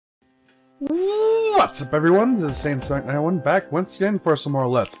What's up, everyone? This is Saiyan back once again for some more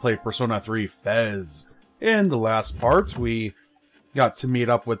Let's Play Persona 3 FES. In the last part, we got to meet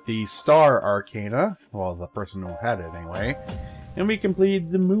up with the Star Arcana, well, the person who had it anyway, and we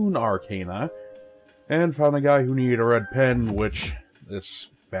completed the Moon Arcana, and found a guy who needed a red pen, which this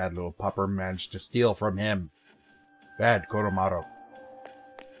bad little pupper managed to steal from him. Bad Koromaru.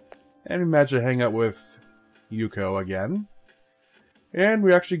 And we managed to hang out with Yuko again. And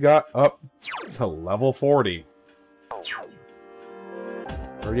we actually got up to level 40.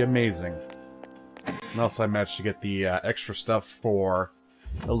 Pretty amazing. And also I managed to get the extra stuff for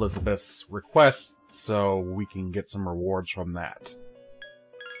Elizabeth's request, so we can get some rewards from that.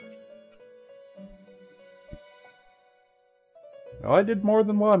 Oh, I did more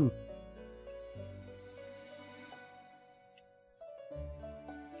than one.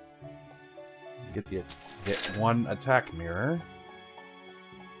 Get one attack mirror.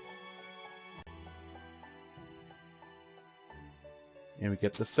 And we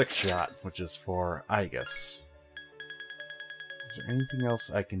get the 6 shot, which is for Igus. Is there anything else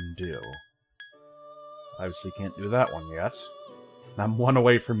I can do? Obviously can't do that one yet. I'm one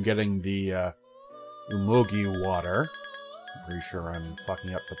away from getting the Umugi water. I'm pretty sure I'm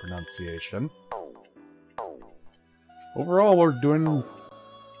fucking up the pronunciation. Overall, we're doing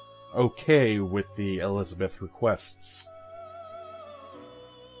okay with the Elizabeth requests.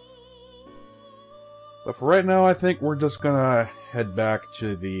 But for right now, I think we're just gonna head back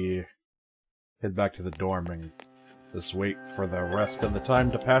to the dorm and just wait for the rest of the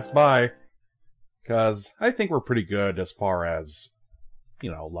time to pass by. Because I think we're pretty good as far as, you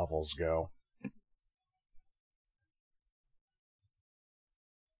know, levels go.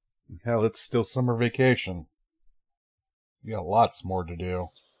 Hell, it's still summer vacation. We got lots more to do.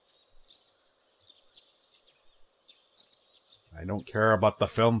 I don't care about the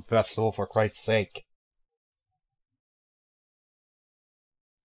film festival, for Christ's sake.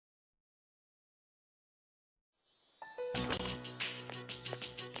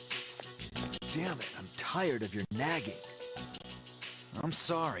 Damn it, I'm tired of your nagging. I'm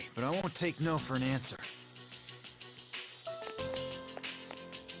sorry, but I won't take no for an answer.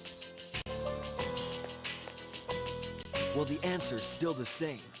 Well, the answer's still the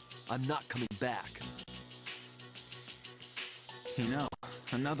same. I'm not coming back. You know,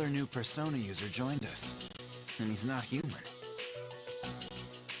 another new Persona user joined us, and he's not human.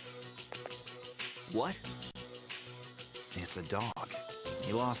 What? It's a dog.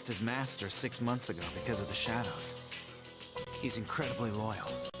 He lost his master 6 months ago because of the shadows. He's incredibly loyal.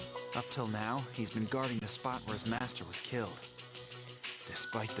 Up till now, he's been guarding the spot where his master was killed,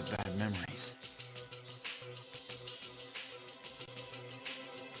 despite the bad memories.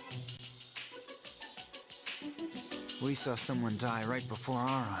 We saw someone die right before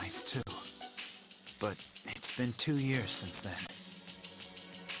our eyes, too. But it's been 2 years since then.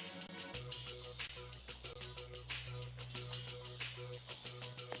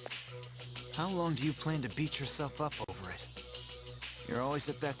 How long do you plan to beat yourself up over it? You're always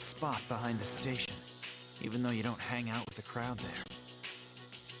at that spot behind the station, even though you don't hang out with the crowd there.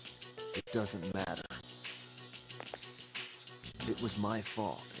 It doesn't matter. It was my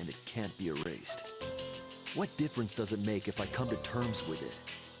fault, and it can't be erased. What difference does it make if I come to terms with it?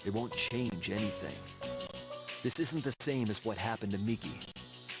 It won't change anything. This isn't the same as what happened to Miki.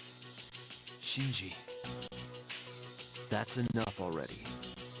 Shinji. That's enough already.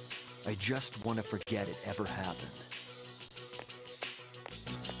 I just want to forget it ever happened.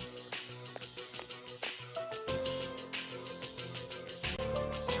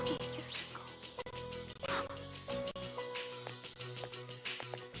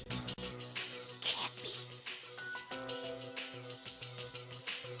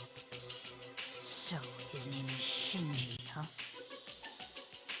 So, his name is Shinji, huh?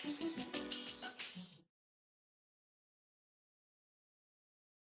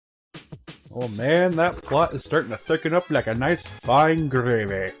 Oh man, that plot is starting to thicken up like a nice fine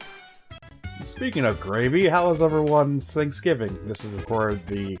gravy. Speaking of gravy, how is everyone's Thanksgiving? This is recorded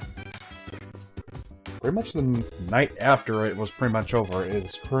pretty much the night after it was pretty much over. It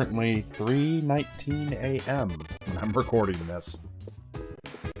is currently 3:19 a.m. when I'm recording this.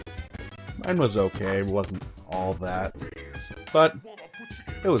 Mine was okay, it wasn't all that, but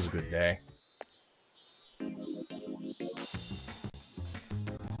it was a good day.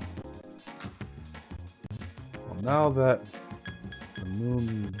 Well, now that the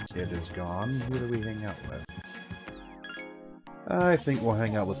Moon Kid is gone, who do we hang out with? I think we'll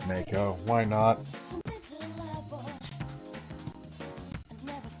hang out with Mako. Why not?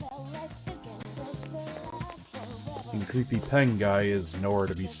 creepy pen guy is nowhere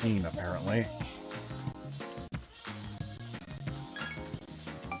to be seen, apparently.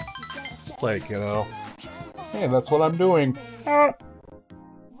 Let's play, kiddo. Hey, that's what I'm doing. Ah!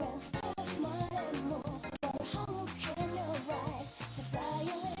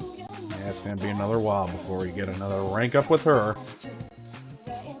 Yeah, it's gonna be another while before we get another rank up with her.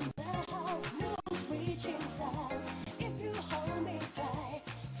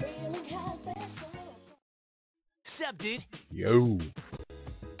 Sup, dude? Yo.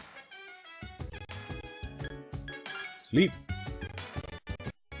 Sleep.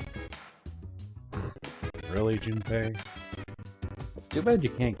 Really, Junpei? It's too bad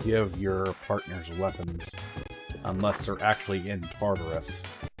you can't give your partners weapons unless they're actually in Tartarus.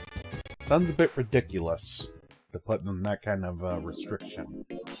 Sounds a bit ridiculous to put them that kind of restriction.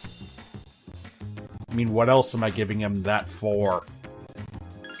 I mean, what else am I giving him that for?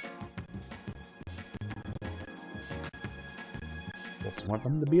 Just want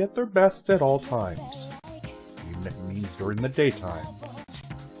them to be at their best at all times. Even if it means during the daytime.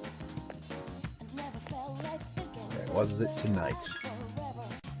 Was it tonight?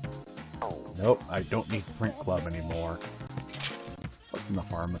 Nope, I don't need Print Club anymore. What's in the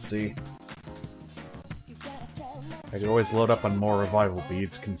pharmacy? I could always load up on more revival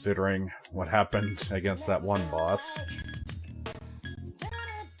beads, considering what happened against that one boss.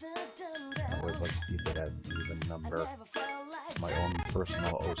 I always like to keep it at an even number. My own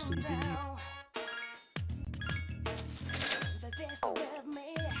personal OCD. Is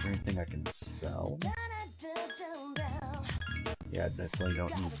there anything I can sell? Yeah, I definitely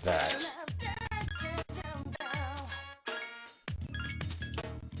don't need that.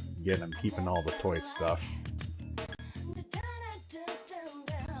 Again, I'm keeping all the toy stuff.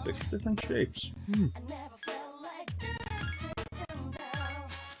 6 different shapes.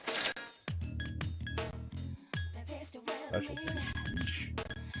 Specialty.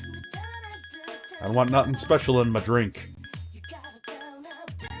 I don't want nothing special in my drink.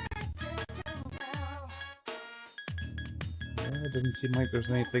 It doesn't seem like there's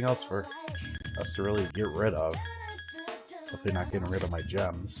anything else for us to really get rid of. Hopefully not getting rid of my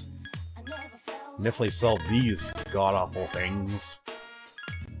gems. And if they sell these god-awful things,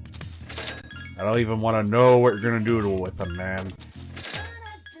 I don't even want to know what you're gonna do with them, man.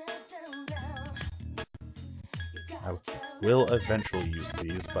 I will eventually use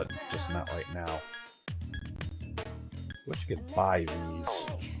these, but just not right now. Wish you could buy these.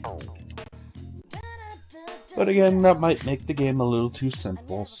 But again, that might make the game a little too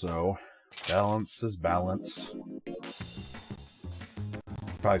simple, so balance is balance.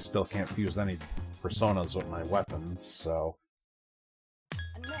 Probably still can't fuse any personas with my weapons, so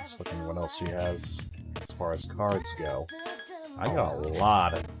just looking at what else she has as far as cards go. I got a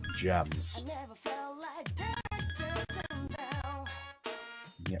lot of gems.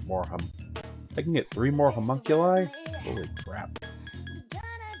 Get more I can get 3 more homunculi? Holy crap.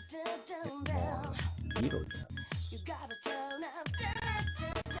 Get more beetle gems.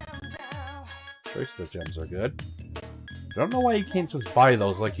 Choice gems are good. I don't know why you can't just buy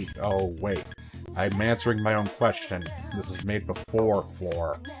those like you... Oh, wait. I'm answering my own question. This is made before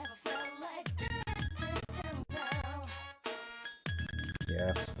floor.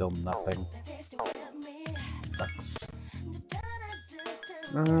 Yeah, still nothing. Sucks.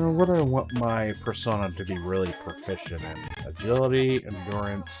 What do I want my persona to be really proficient in? Agility,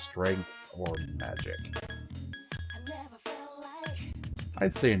 endurance, strength, or magic?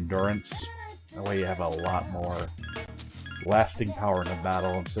 I'd say endurance. That way you have a lot more lasting power in a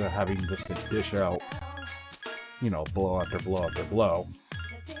battle instead of having just to dish out, you know, blow after blow after blow.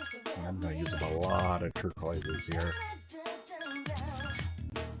 And I'm going to use up a lot of turquoises here.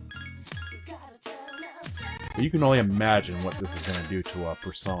 But you can only imagine what this is going to do to a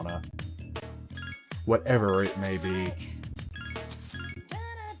persona. Whatever it may be.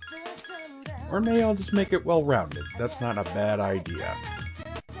 Or maybe I'll just make it well-rounded. That's not a bad idea.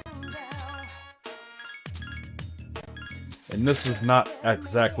 And this is not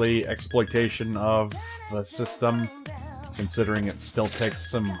exactly exploitation of the system, considering it still takes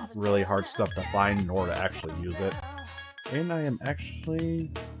some really hard stuff to find in order to actually use it. And I am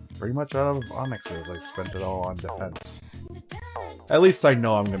actually pretty much out of onyxes. I spent it all on defense. At least I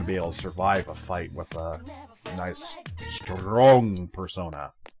know I'm going to be able to survive a fight with a nice, strong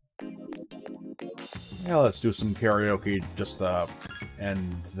persona. Yeah, let's do some karaoke just to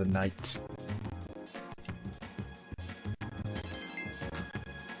end the night.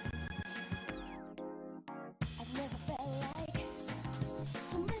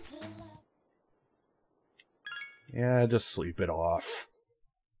 Yeah, just sleep it off.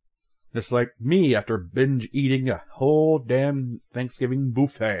 Just like me after binge eating a whole damn Thanksgiving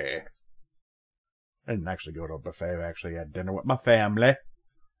buffet. I didn't actually go to a buffet, I actually had dinner with my family.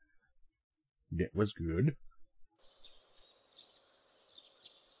 It was good.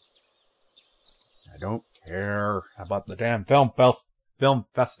 I don't care about the damn film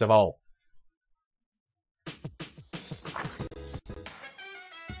festival.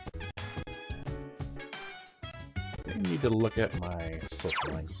 I need to look at my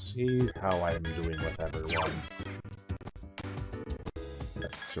social links, see how I'm doing with everyone.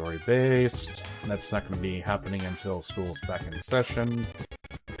 That's story-based. That's not going to be happening until school's back in session.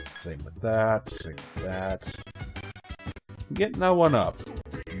 Same with that, same with that. Getting that one up.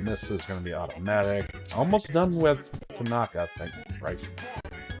 And this is going to be automatic. Almost done with Tanaka, thank Christ.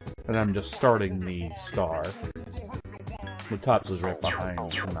 And I'm just starting the star. Mutatsu's right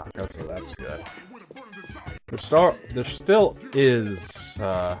behind Tanaka, so that's good. There still is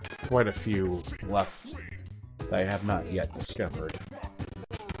quite a few left that I have not yet discovered.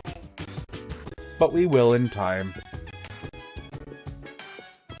 But we will in time.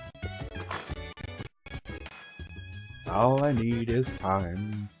 All I need is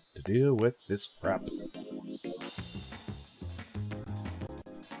time to deal with this crap.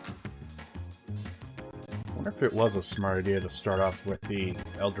 I wonder if it was a smart idea to start off with the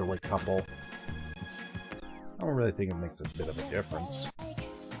elderly couple. I don't really think it makes a bit of a difference.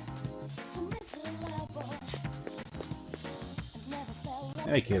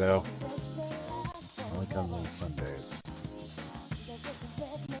 Hey, kiddo. Only comes on Sundays.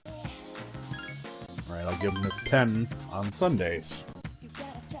 Alright, I'll give him this pen on Sundays.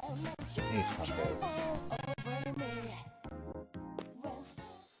 Hey, Sunday.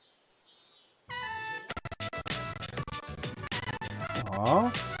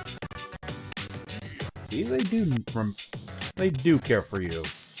 Aww. See, they do care for you.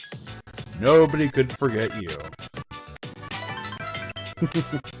 Nobody could forget you.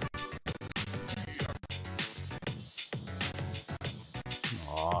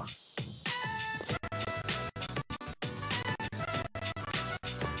 Aw.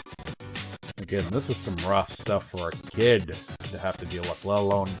 Again, this is some rough stuff for a kid to have to deal with, let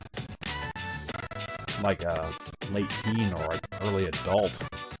alone like a late teen or an early adult.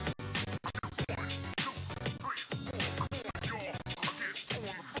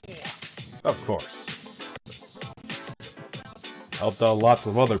 Of course. Helped out lots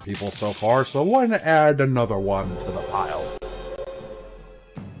of other people so far, so why not add another one to the pile?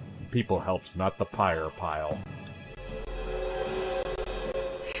 People helped, not the pyre pile.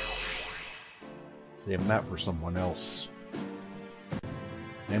 Save that for someone else.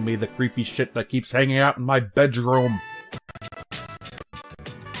 Namely the creepy shit that keeps hanging out in my bedroom.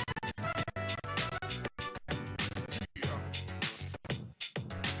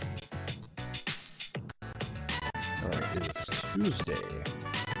 Tuesday.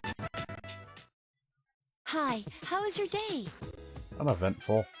 Hi, how was your day?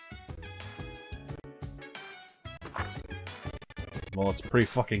 Uneventful. Well, it's pretty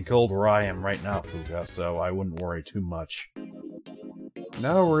fucking cold where I am right now, Fuga, so I wouldn't worry too much.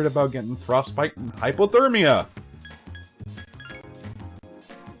 Now worried about getting frostbite and hypothermia!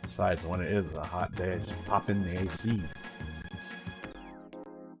 Besides, when it is a hot day, I just pop in the AC.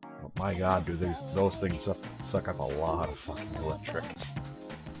 Oh my god, do those things suck up a lot of fucking electric.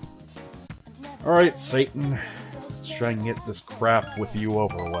 Alright, Satan. Let's try and get this crap with you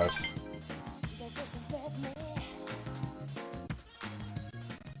over with.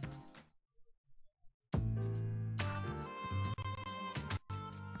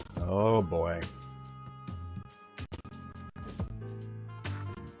 Oh boy.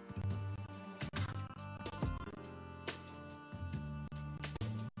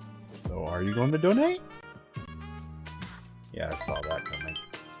 So, are you going to donate? Yeah, I saw that coming.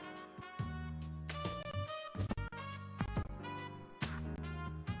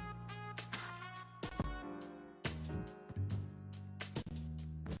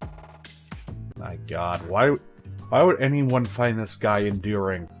 My god, why would anyone find this guy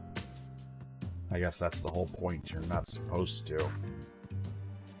endearing? I guess that's the whole point, you're not supposed to.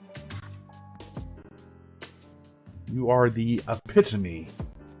 You are the epitome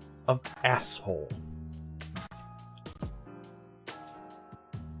of asshole.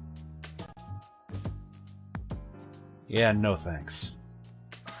 Yeah, no thanks.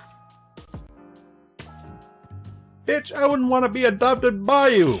 Bitch, I wouldn't want to be adopted by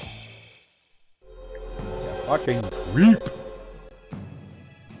you! You fucking creep!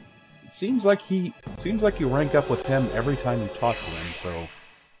 Seems like you rank up with him every time you talk to him, so I'm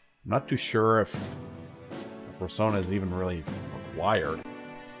not too sure if a persona is even really required.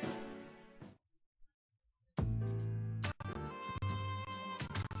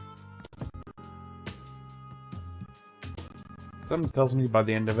 Something tells me by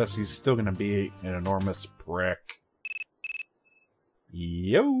the end of this, he's still gonna be an enormous prick.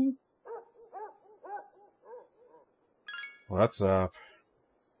 Yo! What's up?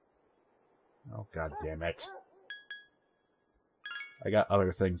 Oh, god damn it. I got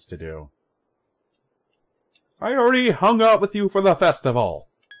other things to do. I already hung out with you for the festival!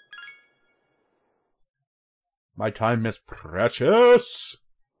 My time is precious!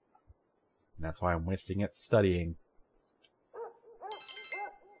 And that's why I'm wasting it studying.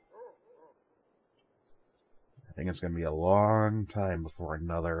 I think it's going to be a long time before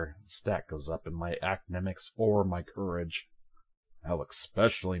another stat goes up in my academics or my courage. Hell,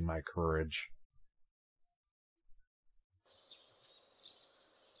 especially my courage.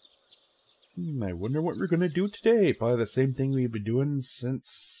 I wonder what we're going to do today. Probably the same thing we've been doing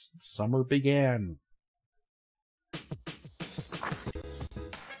since summer began.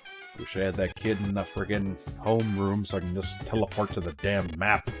 Wish I had that kid in the friggin' homeroom so I can just teleport to the damn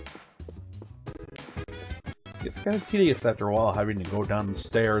map. It's kind of tedious after a while having to go down the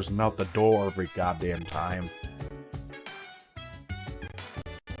stairs and out the door every goddamn time.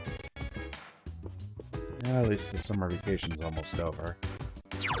 At least the summer vacation's almost over.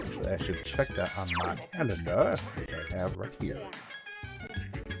 So I should check that on my calendar, which I have right here.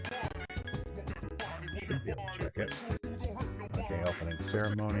 Should be able to check it. Okay, opening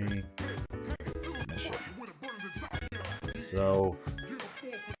ceremony. Mission. So,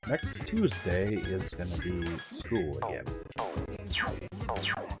 next Tuesday is going to be school again.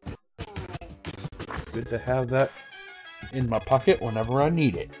 Good to have that in my pocket whenever I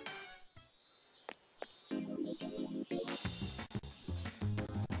need it.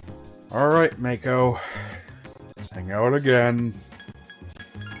 Alright, Mako. Let's hang out again.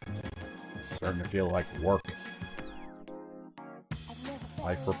 Starting to feel like work.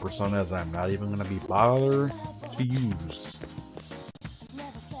 Life for personas I'm not even going to be bothered to use.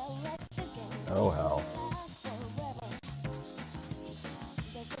 Oh hell.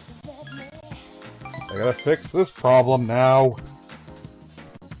 I gotta fix this problem now.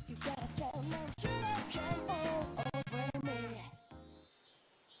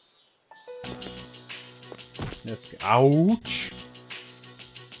 Ouch!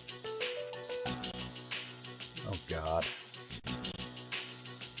 Oh god.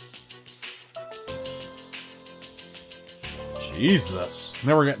 Jesus!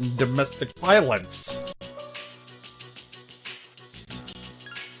 Now we're getting domestic violence!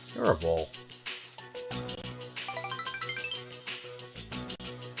 It's terrible.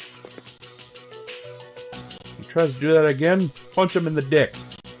 He tries to do that again, punch him in the dick.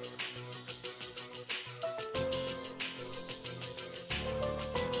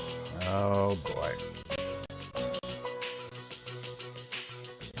 Oh boy.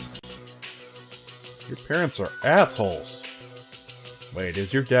 Your parents are assholes. Wait,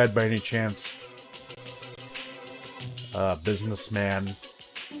 is your dad by any chance a businessman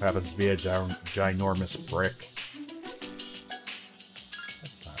who happens to be a ginormous prick?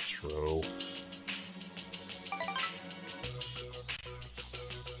 That's not true.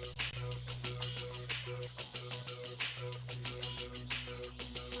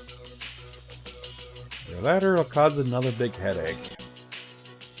 Either that or it'll cause another big headache.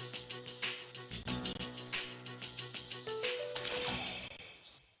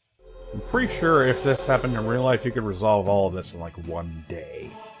 I'm pretty sure if this happened in real life, you could resolve all of this in like one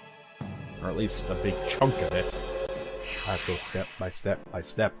day. Or at least a big chunk of it. I have to go step by step by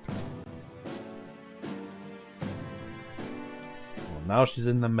step. Well, now she's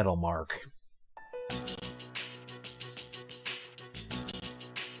in the middle mark.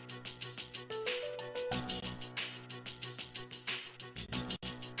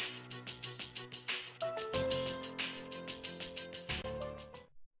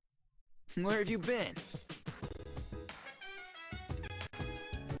 Where have you been?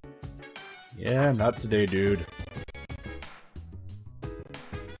 Yeah, not today, dude.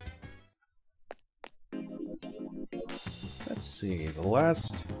 Let's see, the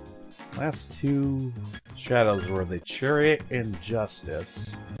last two shadows were the Chariot and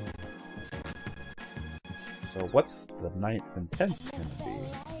Justice. So what's the 9th and 10th gonna be?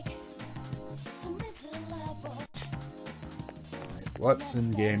 What's in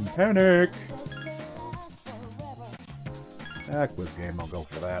game panic? Quiz game, I'll go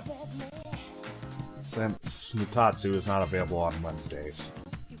for that. Since Mutatsu is not available on Wednesdays.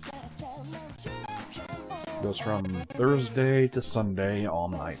 Goes from Thursday to Sunday, all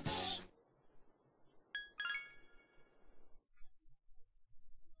nights.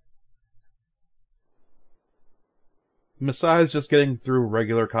 Besides just getting through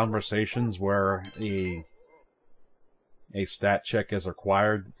regular conversations where the a stat check is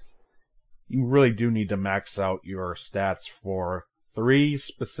required. You really do need to max out your stats for 3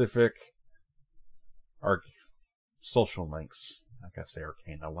 specific social links. I gotta say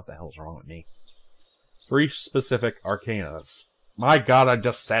Arcana. What the hell's wrong with me? 3 specific Arcanas. My god, I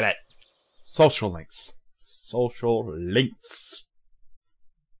just said it! Social links. Social links.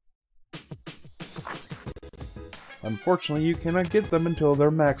 Unfortunately, you cannot get them until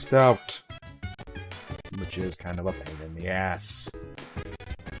they're maxed out. Which is kind of a pain in the ass.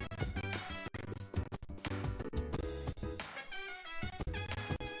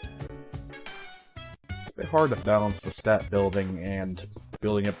 It's a bit hard to balance the stat building and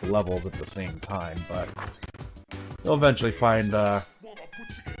building up the levels at the same time, but you'll eventually find a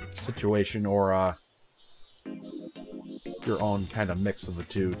situation or your own kind of mix of the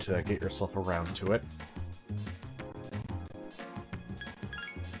two to get yourself around to it.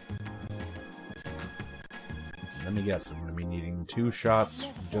 Let me guess, I'm going to be needing 2 shots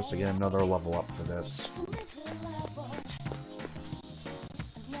just to get another level up for this.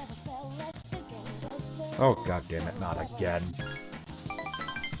 Oh, god damn it, not again.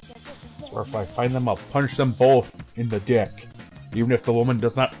 Or if I find them, I'll punch them both in the dick. Even if the woman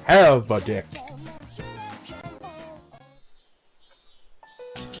does not have a dick.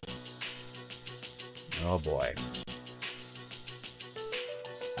 Oh boy.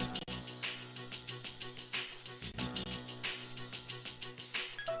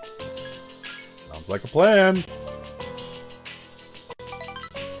 Sounds like a plan.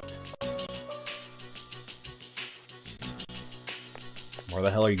 Where the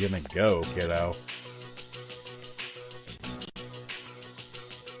hell are you gonna go, kiddo?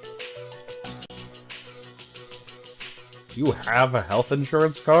 You have a health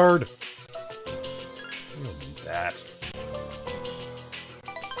insurance card? I don't need that.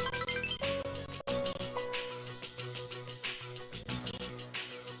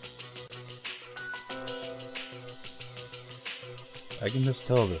 I can just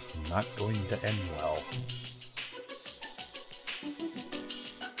tell this is not going to end well.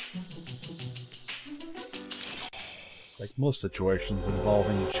 Like most situations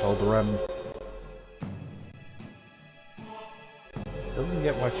involving children. Still didn't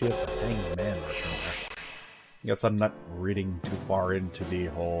get why she has a hanged man right there. I guess I'm not reading too far into the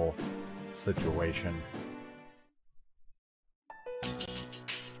whole situation.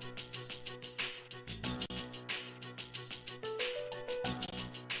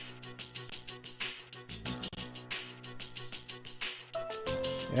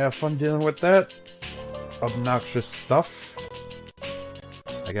 Yeah, fun dealing with that obnoxious stuff.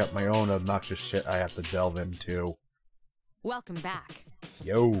 I got my own obnoxious shit I have to delve into. Welcome back.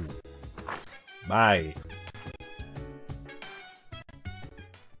 Yo. Bye.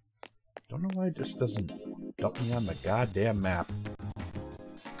 Don't know why it just doesn't dump me on the goddamn map.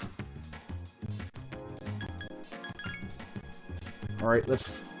 Alright,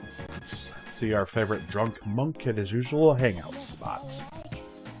 let's see our favorite drunk monk at his usual hangout spot.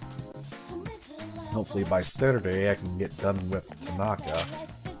 Hopefully by Saturday I can get done with Tanaka,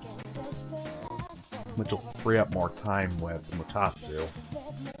 which will free up more time with Mutatsu,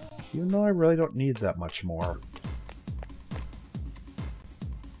 even though I really don't need that much more.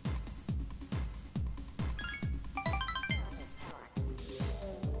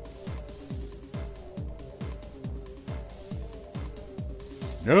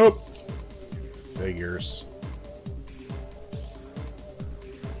 Nope. Figures.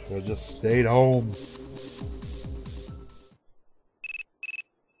 Should've just stayed home.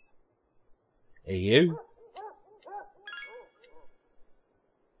 Hey, you?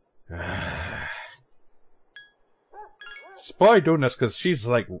 She's probably doing this because she's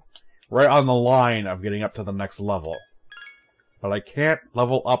like right on the line of getting up to the next level. But I can't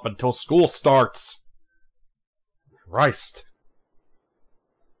level up until school starts. Christ.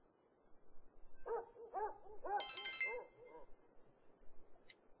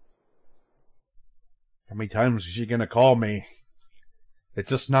 How many times is she gonna call me? It's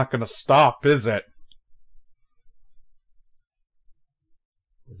just not gonna stop, is it?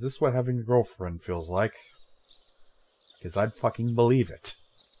 Is this what having a girlfriend feels like? Because I'd fucking believe it.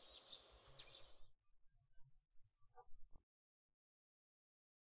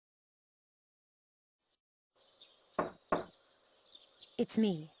 It's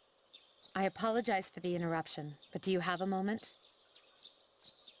me. I apologize for the interruption, but do you have a moment?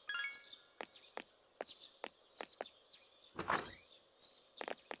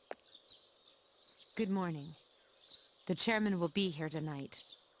 Good morning. The chairman will be here tonight.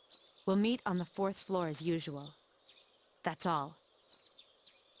 We'll meet on the 4th floor as usual. That's all.